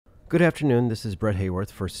Good afternoon, this is Brett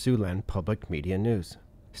Hayworth for Siouxland Public Media News.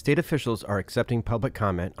 State officials are accepting public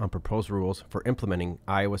comment on proposed rules for implementing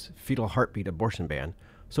Iowa's fetal heartbeat abortion ban,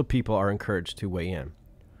 so people are encouraged to weigh in.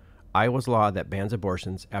 Iowa's law that bans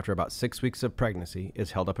abortions after about 6 weeks of pregnancy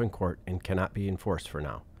is held up in court and cannot be enforced for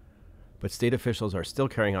now. But state officials are still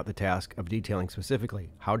carrying out the task of detailing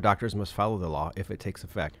specifically how doctors must follow the law if it takes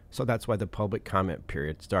effect, so that's why the public comment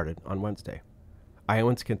period started on Wednesday.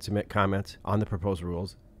 Iowans can submit comments on the proposed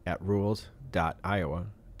rules at rules.iowa.gov.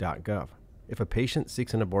 If a patient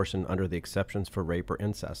seeks an abortion under the exceptions for rape or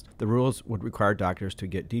incest, the rules would require doctors to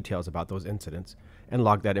get details about those incidents and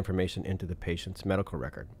log that information into the patient's medical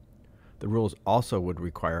record. The rules also would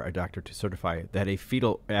require a doctor to certify that a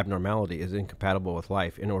fetal abnormality is incompatible with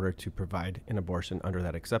life in order to provide an abortion under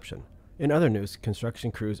that exception. In other news,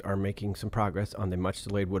 construction crews are making some progress on the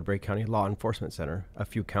much-delayed Woodbury County Law Enforcement Center, a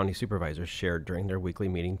few county supervisors shared during their weekly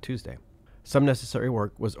meeting Tuesday. Some necessary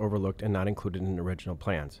work was overlooked and not included in original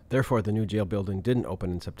plans. Therefore, the new jail building didn't open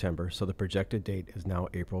in September, so the projected date is now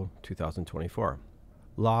April 2024.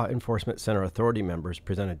 Law Enforcement Center Authority members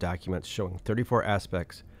presented documents showing 34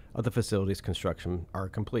 aspects of the facility's construction are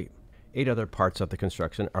complete. 8 other parts of the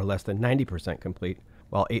construction are less than 90% complete,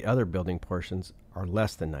 while 8 other building portions are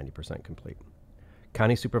less than 90% complete.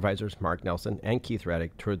 County Supervisors Mark Nelson and Keith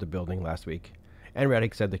Raddick toured the building last week, and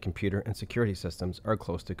Raddick said the computer and security systems are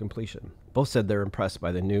close to completion. Both said they're impressed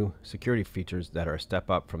by the new security features that are a step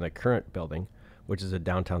up from the current building, which is a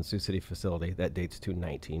downtown Sioux City facility that dates to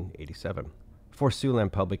 1987. For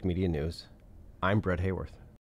Siouxland Public Media News, I'm Brett Hayworth.